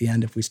tack on at the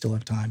end if we still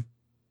have time?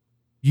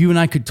 You and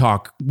I could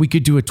talk, we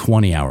could do a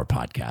 20-hour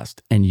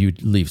podcast and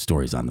you'd leave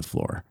stories on the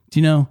floor. Do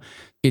you know,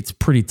 it's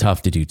pretty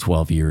tough to do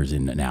 12 years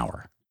in an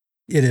hour.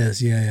 It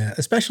is, yeah.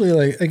 Especially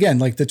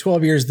like the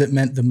 12 years that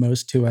meant the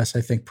most to us,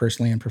 I think,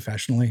 personally and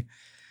professionally.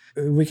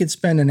 We could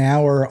spend an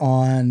hour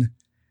on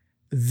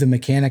the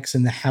mechanics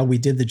and how we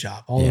did the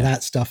job, all of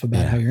that stuff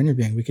about how you're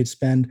interviewing. We could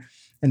spend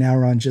an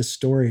hour on just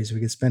stories. We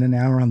could spend an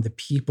hour on the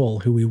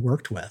people who we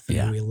worked with and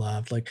who we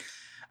loved.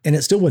 And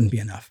it still wouldn't be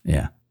enough.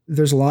 Yeah.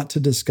 There's a lot to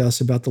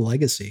discuss about the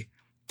legacy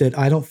that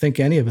I don't think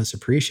any of us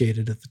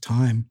appreciated at the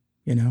time.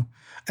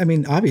 I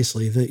mean,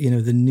 obviously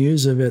the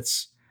news of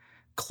its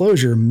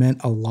closure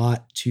meant a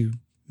lot to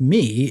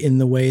me in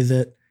the way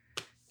that,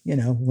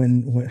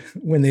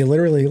 when they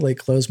literally like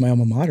closed my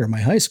alma mater, my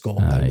high school,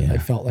 I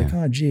felt like,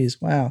 oh geez,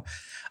 wow.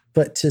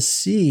 But to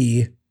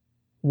see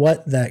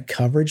what that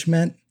coverage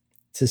meant,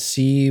 to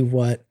see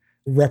what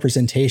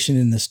representation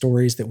in the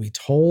stories that we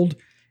told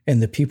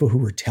and the people who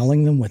were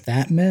telling them what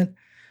that meant,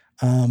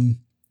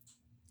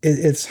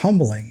 it's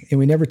humbling. And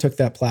we never took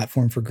that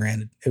platform for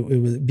granted.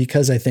 It was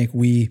because I think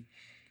we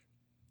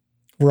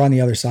were on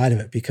the other side of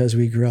it because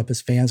we grew up as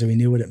fans and we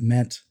knew what it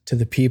meant to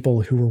the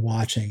people who were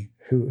watching,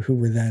 who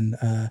were then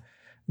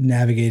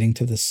navigating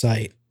to the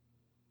site.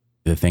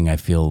 The thing I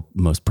feel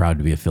most proud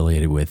to be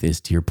affiliated with is,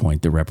 to your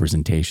point, the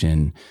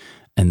representation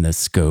and the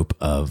scope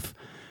of,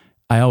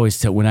 I always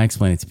tell, when I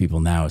explain it to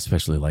people now,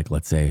 especially like,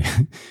 let's say,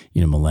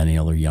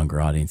 millennial or younger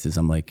audiences,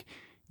 I'm like,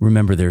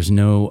 remember, there's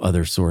no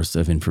other source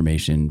of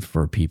information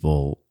for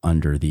people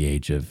under the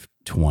age of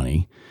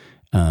 20.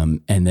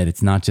 And that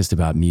it's not just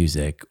about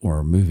music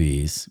or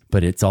movies,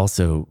 but it's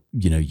also,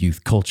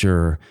 youth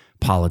culture,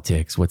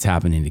 politics, what's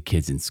happening to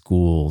kids in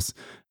schools,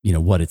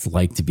 what it's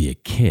like to be a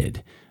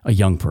kid, a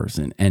young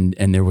person. And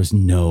there was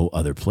no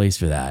other place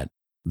for that.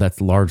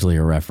 That's largely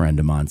a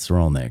referendum on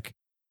Sorolnik.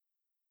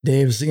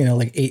 Dave's,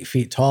 like 8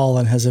 feet tall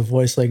and has a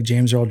voice like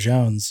James Earl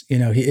Jones.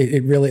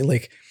 It really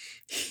like,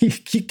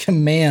 he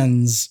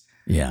commands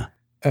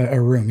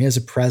a room. He has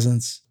a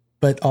presence,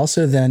 but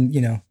also then,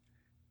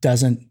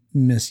 doesn't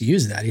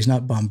misuse that. He's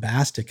not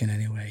bombastic in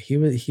any way. He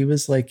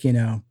was like, he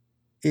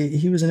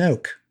was an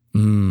oak.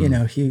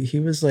 He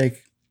was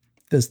like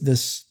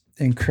this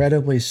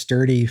incredibly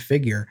sturdy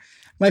figure.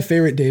 My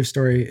favorite Dave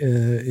story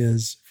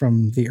is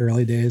from the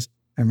early days.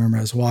 I remember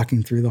I was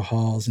walking through the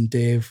halls and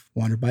Dave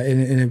wandered by,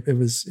 and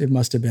it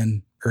must have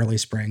been early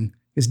spring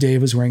because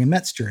Dave was wearing a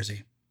Mets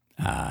jersey.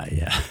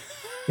 Yeah.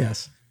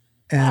 Yes.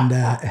 And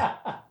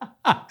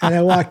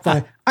I walked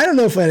by. I don't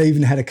know if I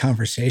even had a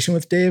conversation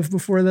with Dave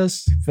before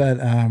this, but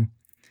I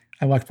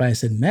walked by and I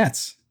said,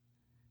 Mets.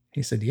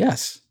 He said,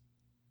 yes.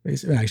 He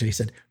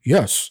said,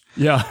 yes.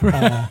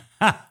 Yeah.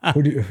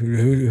 Who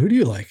do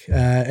you like?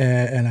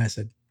 And I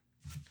said,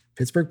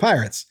 Pittsburgh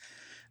Pirates.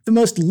 The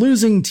most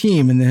losing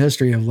team in the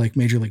history of like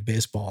Major League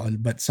Baseball.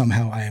 But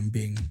somehow I am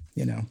being,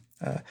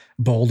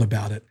 bold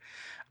about it.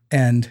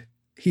 And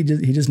he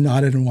just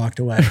nodded and walked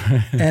away.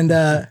 And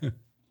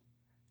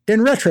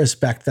in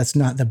retrospect, that's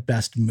not the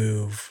best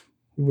move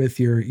with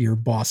your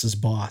boss's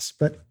boss.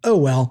 But oh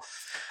well.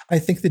 I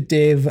think that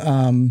Dave,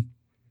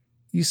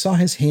 you saw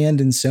his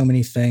hand in so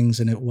many things,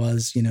 and it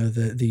was,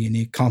 the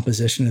unique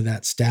composition of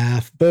that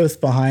staff,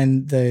 both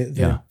behind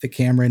the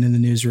camera and in the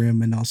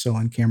newsroom, and also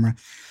on camera,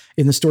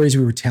 in the stories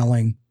we were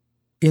telling,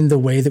 in the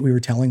way that we were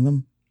telling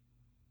them.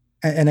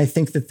 And I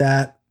think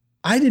that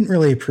I didn't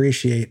really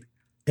appreciate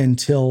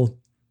until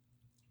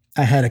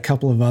I had a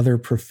couple of other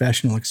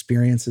professional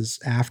experiences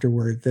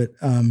afterward that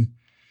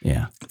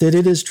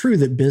it is true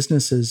that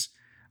businesses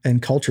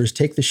and cultures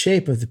take the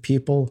shape of the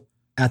people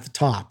at the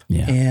top.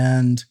 Yeah.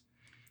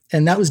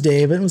 And that was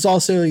Dave. It was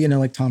also,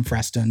 like Tom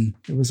Freston.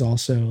 It was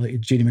also like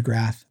Judy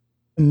McGrath,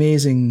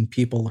 amazing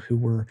people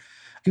who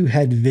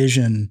had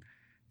vision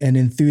and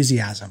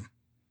enthusiasm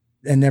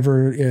and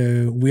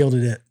never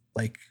wielded it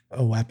like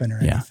a weapon or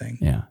anything.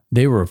 Yeah.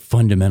 They were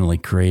fundamentally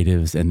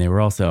creatives, and they were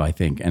also, I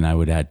think, and I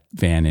would add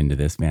Van into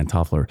this, Van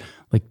Toffler,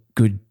 like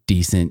good,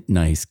 decent,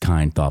 nice,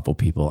 kind, thoughtful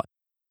people.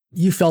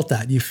 You felt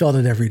that. You felt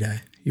it every day.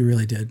 You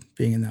really did,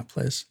 being in that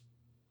place.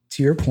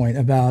 To your point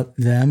about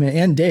them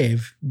and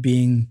Dave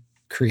being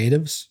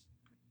creatives,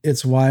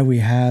 it's why we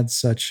had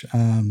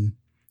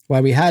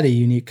a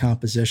unique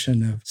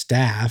composition of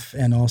staff,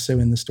 and also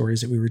in the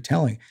stories that we were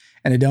telling.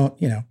 And I don't,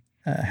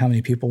 how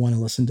many people want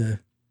to listen to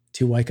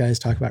two white guys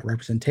talk about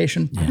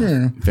representation?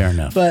 Yeah, fair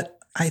enough. But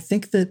I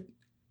think that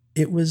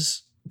it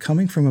was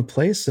coming from a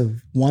place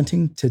of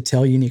wanting to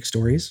tell unique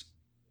stories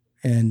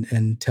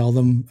and tell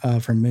them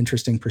from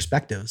interesting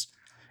perspectives.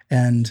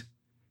 And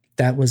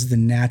that was the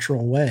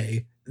natural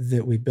way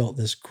that we built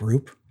this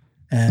group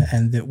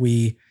and that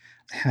we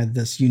had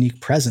this unique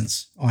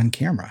presence on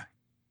camera.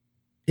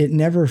 It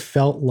never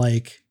felt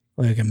like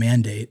a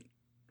mandate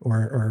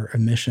or a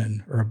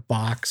mission or a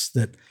box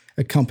that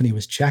a company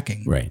was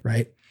checking.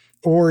 Right.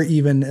 Or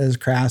even as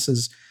crass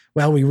as,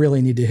 well, we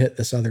really need to hit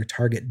this other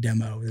target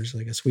demo. There's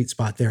like a sweet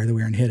spot there that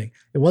we aren't hitting.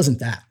 It wasn't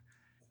that.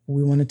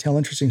 We want to tell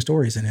interesting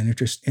stories in an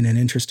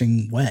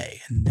interesting way.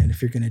 And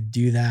if you're going to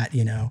do that,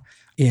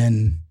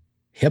 in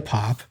hip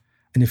hop,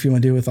 and if you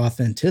want to do it with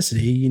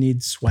authenticity, you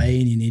need Sway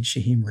and you need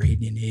Shaheem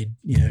Reed, and you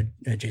need,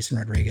 Jason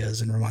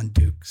Rodriguez and Ramon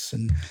Dukes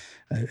and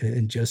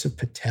Joseph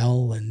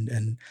Patel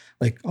and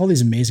like all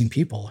these amazing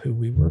people who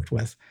we worked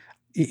with,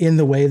 in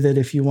the way that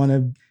if you want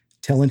to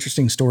tell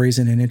interesting stories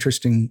in an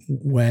interesting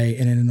way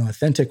and in an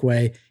authentic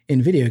way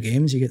in video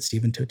games, you get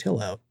Stephen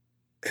Totillo.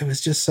 It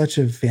was just such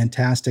a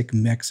fantastic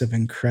mix of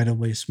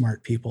incredibly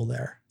smart people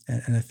there.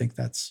 And I think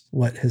that's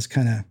what has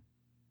kind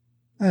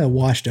of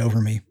washed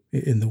over me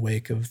in the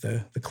wake of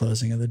the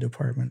closing of the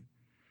department.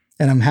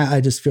 And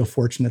I just feel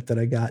fortunate that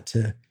I got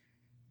to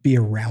be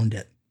around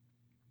it.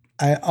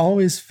 I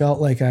always felt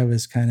like I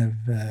was kind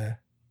of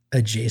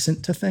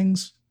adjacent to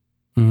things.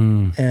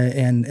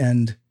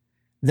 And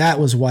that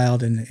was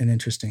wild and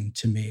interesting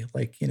to me.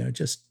 Like,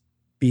 just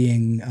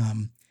being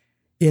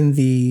in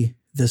the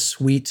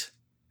suite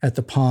at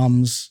the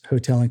Palms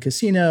Hotel and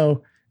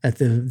Casino at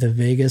the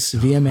Vegas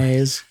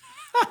VMAs,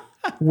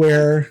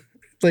 where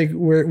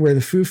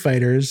the Foo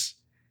Fighters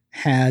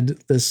had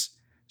this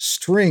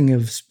string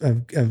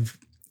of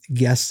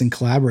guests and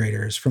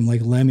collaborators, from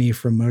like Lemmy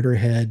from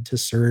Motorhead to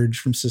Serge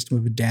from System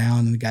of a Down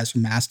and the guys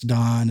from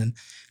Mastodon and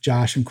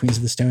Josh from Queens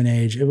of the Stone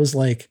Age. It was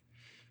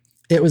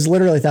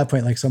literally at that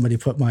point, like somebody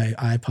put my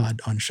iPod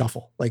on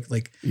shuffle.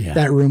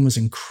 That room was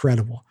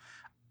incredible.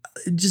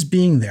 Just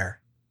being there.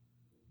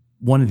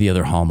 One of the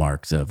other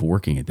hallmarks of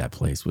working at that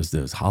place was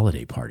those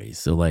holiday parties.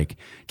 So like,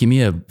 give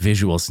me a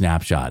visual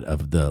snapshot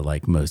of the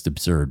like most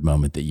absurd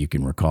moment that you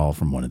can recall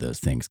from one of those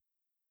things.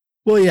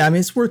 Well, yeah, I mean,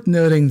 it's worth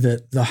noting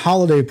that the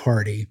holiday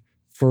party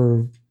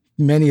for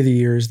many of the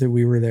years that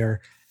we were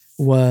there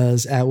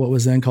was at what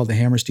was then called the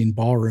Hammerstein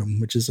Ballroom,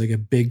 which is like a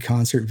big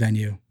concert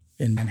venue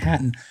in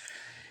Manhattan,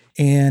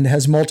 and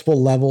has multiple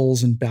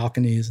levels and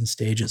balconies and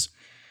stages.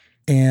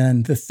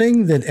 And the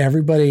thing that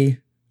everybody,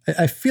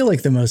 I feel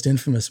like the most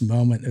infamous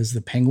moment is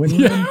the Penguin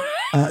room.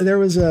 There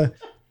was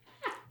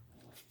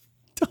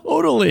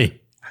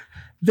Totally.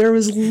 There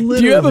was literally.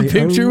 Do you have a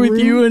picture with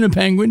you and a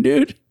penguin,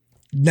 dude?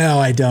 No,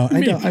 I don't.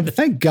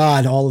 Thank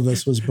God all of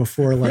this was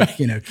before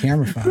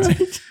camera phones.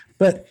 Right.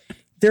 But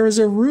there was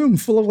a room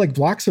full of like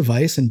blocks of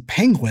ice and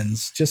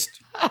penguins just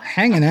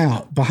hanging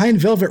out behind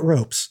velvet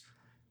ropes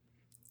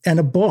and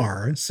a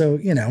bar. So,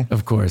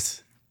 of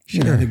course.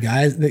 Sure.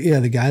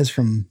 The guys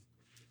from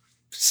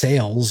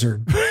sales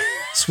are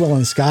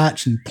swilling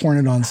scotch and pouring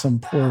it on some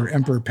poor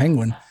emperor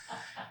penguin.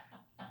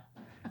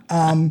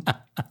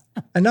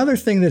 Another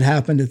thing that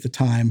happened at the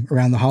time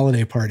around the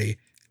holiday party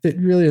that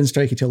really didn't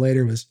strike you till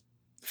later was,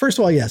 first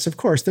of all, yes, of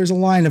course, there's a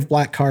line of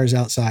black cars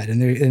outside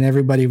and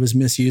everybody was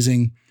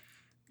misusing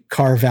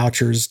car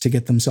vouchers to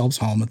get themselves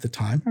home at the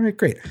time. All right,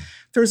 great.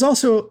 There's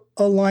also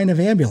a line of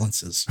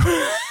ambulances.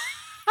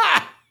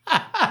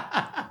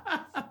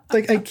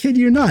 Like, I kid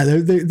you not,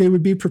 they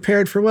would be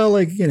prepared for,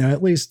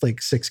 at least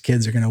like 6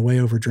 kids are going to way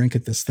over drink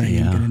at this thing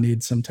and going to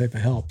need some type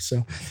of help.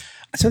 So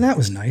that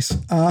was nice.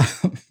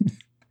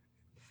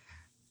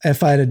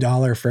 If I had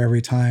 $1 for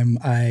every time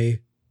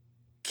I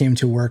came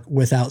to work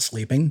without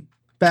sleeping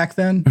back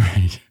then,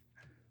 right,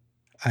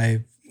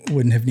 I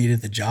wouldn't have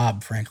needed the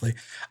job, frankly.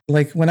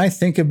 Like when I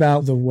think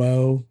about the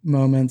woe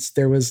moments,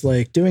 there was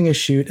like doing a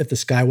shoot at the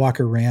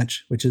Skywalker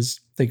Ranch, which is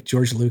like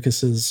George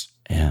Lucas's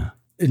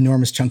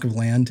enormous chunk of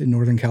land in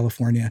Northern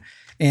California,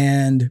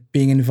 and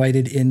being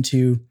invited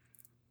into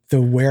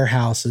the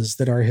warehouses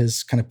that are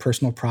his kind of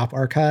personal prop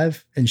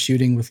archive and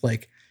shooting with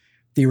like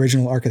the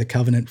original Ark of the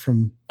Covenant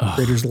from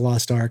Raiders of the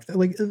Lost Ark.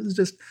 Like, it was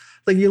just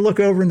like you look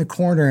over in the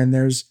corner and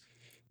there's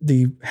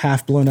the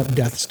half blown up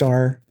Death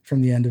Star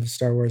from the end of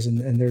Star Wars.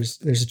 And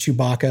there's a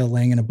Chewbacca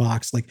laying in a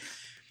box. Like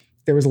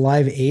there was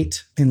Live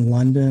 8 in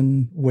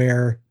London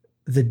where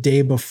the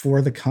day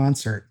before the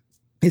concert,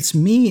 it's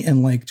me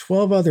and like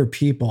 12 other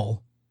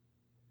people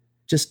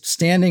just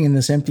standing in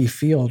this empty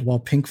field while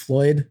Pink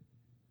Floyd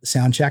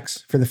sound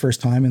checks for the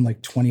first time in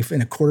like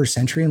in a quarter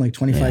century, in like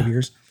 25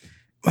 years.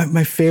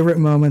 My favorite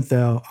moment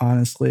though,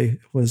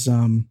 honestly, was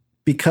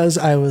because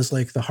I was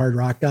like the hard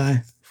rock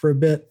guy for a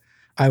bit,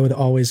 I would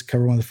always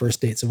cover one of the first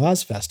dates of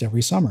Ozfest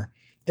every summer.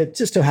 It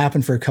just so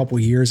happened for a couple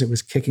of years, it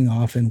was kicking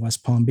off in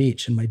West Palm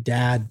Beach, and my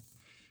dad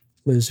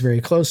lives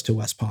very close to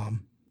West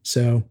Palm.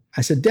 So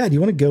I said, Dad, you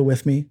want to go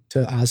with me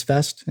to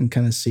Ozfest and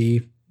kind of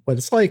see what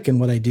it's like and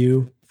what I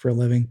do for a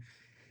living?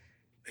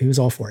 He was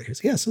all for it. He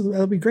was, yeah, so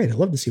that'll be great. I'd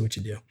love to see what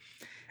you do.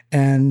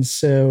 And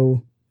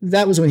so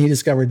that was when he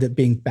discovered that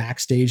being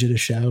backstage at a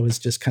show is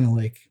just kind of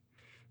like,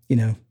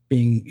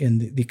 being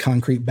in the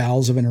concrete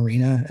bowels of an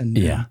arena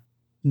and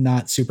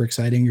not super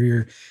exciting.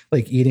 You're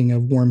like eating a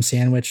warm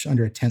sandwich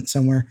under a tent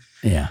somewhere.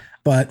 Yeah.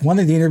 But one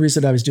of the interviews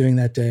that I was doing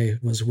that day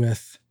was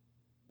with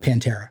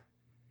Pantera,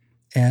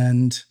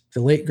 and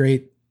the late,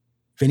 great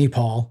Vinnie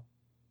Paul,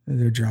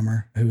 their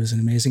drummer, who was an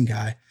amazing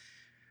guy,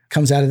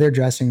 comes out of their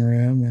dressing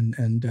room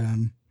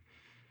and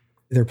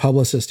their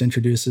publicist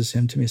introduces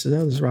him to me. Says,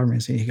 "Oh, this is Robert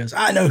Mancini." He goes,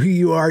 "I know who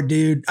you are,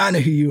 dude. I know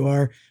who you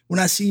are. When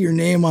I see your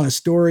name on a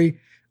story,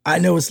 I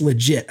know it's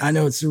legit. I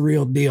know it's the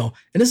real deal."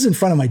 And this is in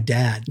front of my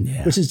dad,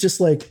 which is just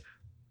like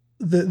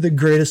the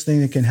greatest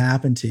thing that can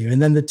happen to you.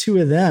 And then the two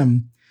of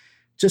them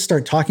just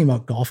start talking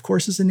about golf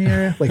courses in the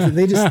area. Like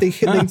they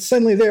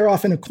suddenly they're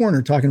off in a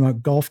corner talking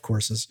about golf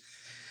courses.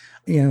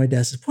 My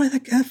dad says, "Boy,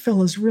 that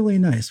fella's really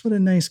nice. What a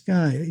nice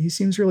guy. He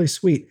seems really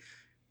sweet."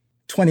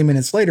 20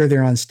 minutes later,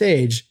 they're on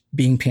stage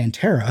being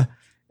Pantera.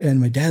 And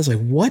my dad's like,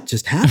 "What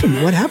just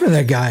happened? What happened to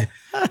that guy?"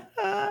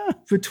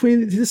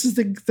 This is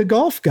the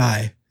golf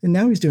guy. And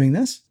now he's doing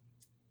this.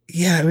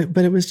 Yeah,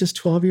 but it was just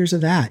 12 years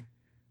of that.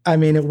 I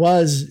mean, it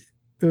was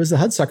the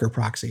Hudsucker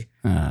proxy.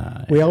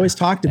 We always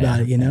talked about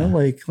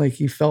it, like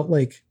he felt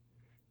like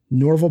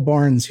Norval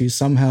Barnes, who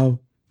somehow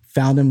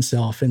found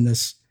himself in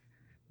this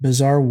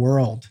bizarre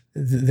world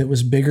that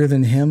was bigger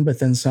than him, but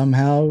then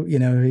somehow,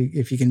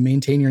 if you can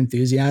maintain your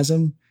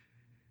enthusiasm,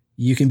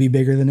 you can be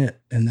bigger than it.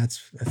 And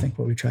that's, I think,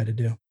 what we try to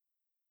do.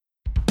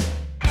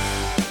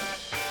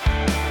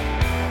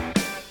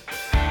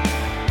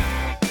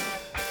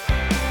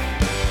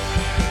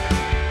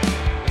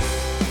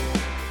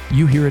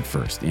 You Hear It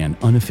First, an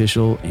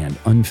unofficial and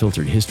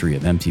unfiltered history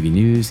of MTV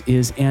News,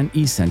 is an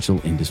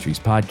Essential Industries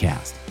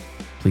podcast.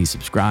 Please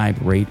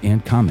subscribe, rate,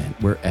 and comment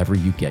wherever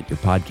you get your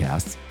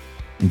podcasts.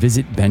 And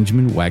visit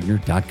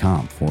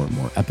benjaminwagner.com for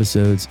more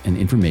episodes and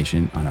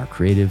information on our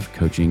creative,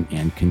 coaching,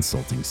 and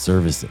consulting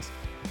services.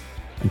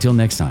 Until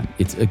next time,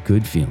 it's a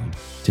good feeling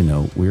to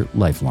know we're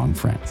lifelong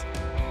friends.